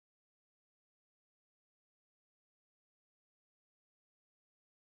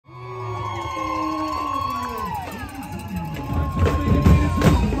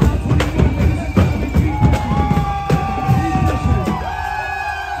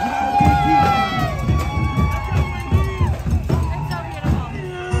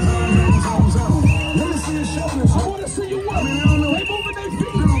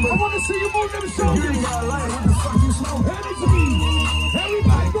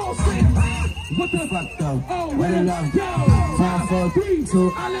What the fuck though? Where the love go? 5, 4, 3,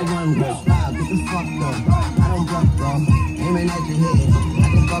 2, I let one go. Wow, get the fuck though. I don't bluff though. Aiming at your head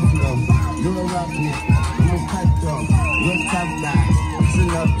like a buffalo. You a roughneck, I'm a cutthroat. Real tough guy,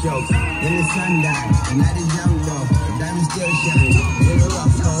 listen up jokes. Then the sun died, and that is young though. The diamond still shine. In the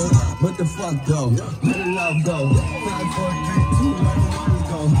rough cold. What the fuck though? Where the love go? 5, 4, 3, 2, where the ones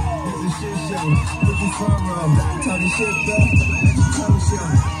go? It's a shit show. Put your front row. Talk the shit though. Let your tongue show.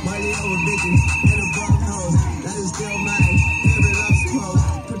 Money over bitches in a bum hole. That is still mine. Favorite love's clothes.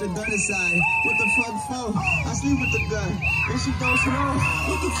 Put the gun aside. What the fuck for? I sleep with the gun. When she goes slow.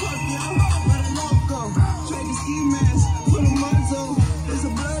 What the fuck, yo? Where the love go? Trade the ski mask. Put a muzzle. It's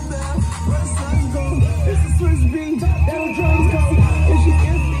a blood bath. Where the suns go? It's a Swiss beat. There the drums go. Is she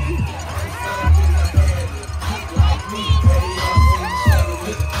empty? Like me,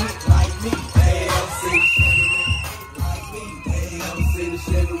 like me, the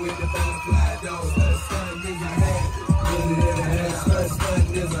Chevy with the best fly though. Sun is ahead, put it in the head. Sun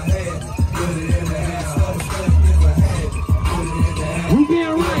is ahead, put it in the head. Sun is ahead, put it in the head. We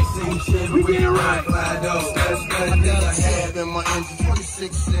getting right, we getting right. Fly though, sun is ahead. In my engine,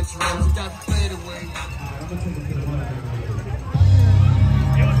 26-inch rims, we got to play the way.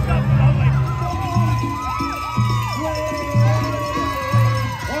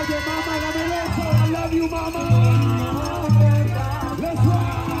 Okay, mama, I love you, mama.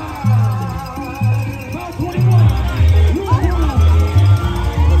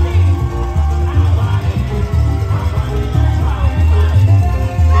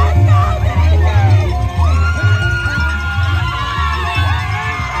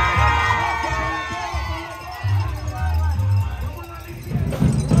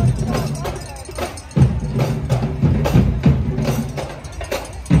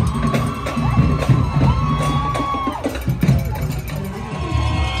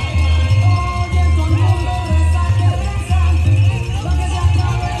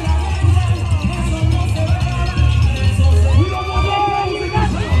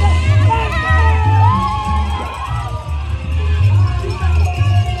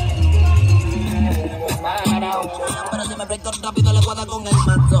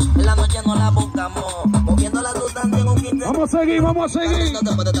 Vamos a seguir. No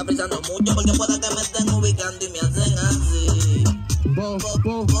te puedes estar frisando mucho porque puede que me estén ubicando y me hacen así.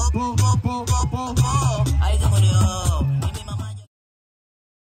 Ahí se murió. Y mi mamá ya...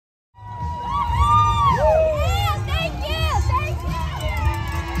 Thank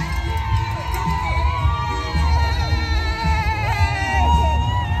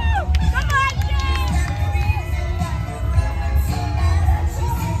you.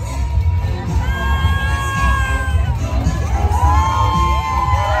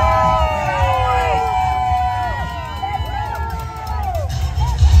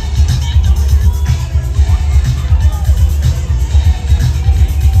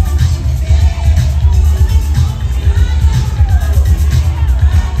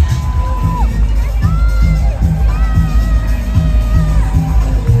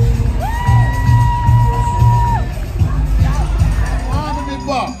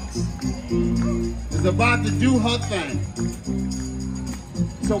 About to do her thing.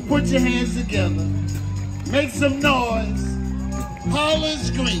 So put your hands together, make some noise, holler and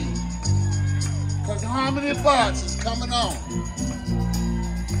scream, because Harmony Box is coming on.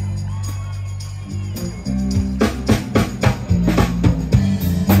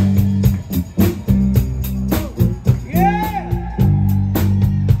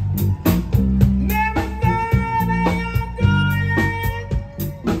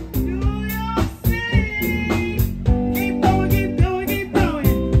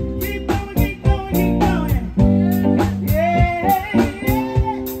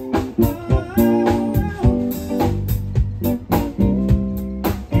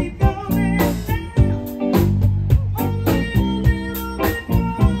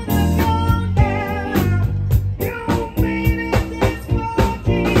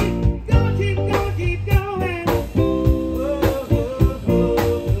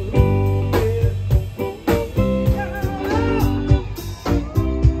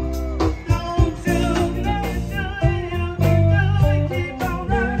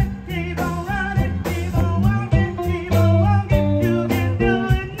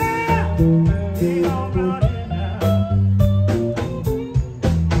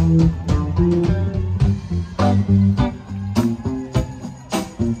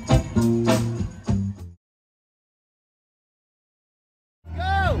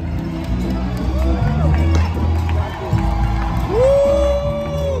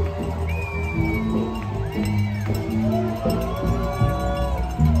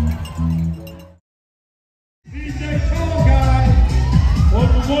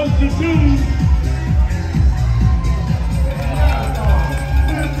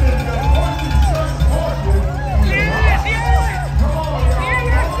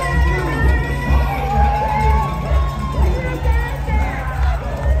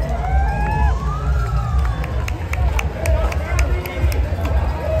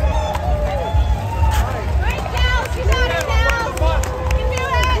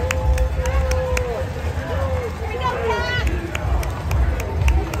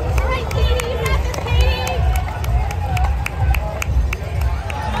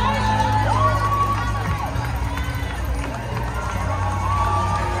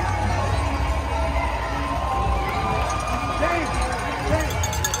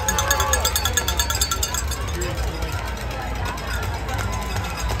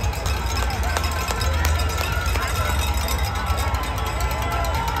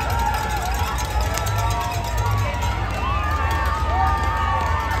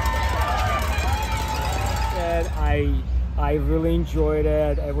 I really enjoyed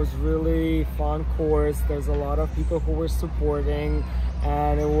it. It was really fun course. There's a lot of people who were supporting,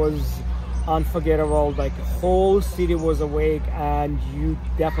 and it was unforgettable. Like, the whole city was awake, and you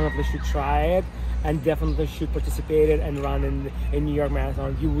definitely should try it, and definitely should participate in and run in New York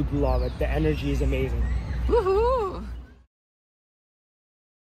Marathon. You would love it. The energy is amazing. Woohoo!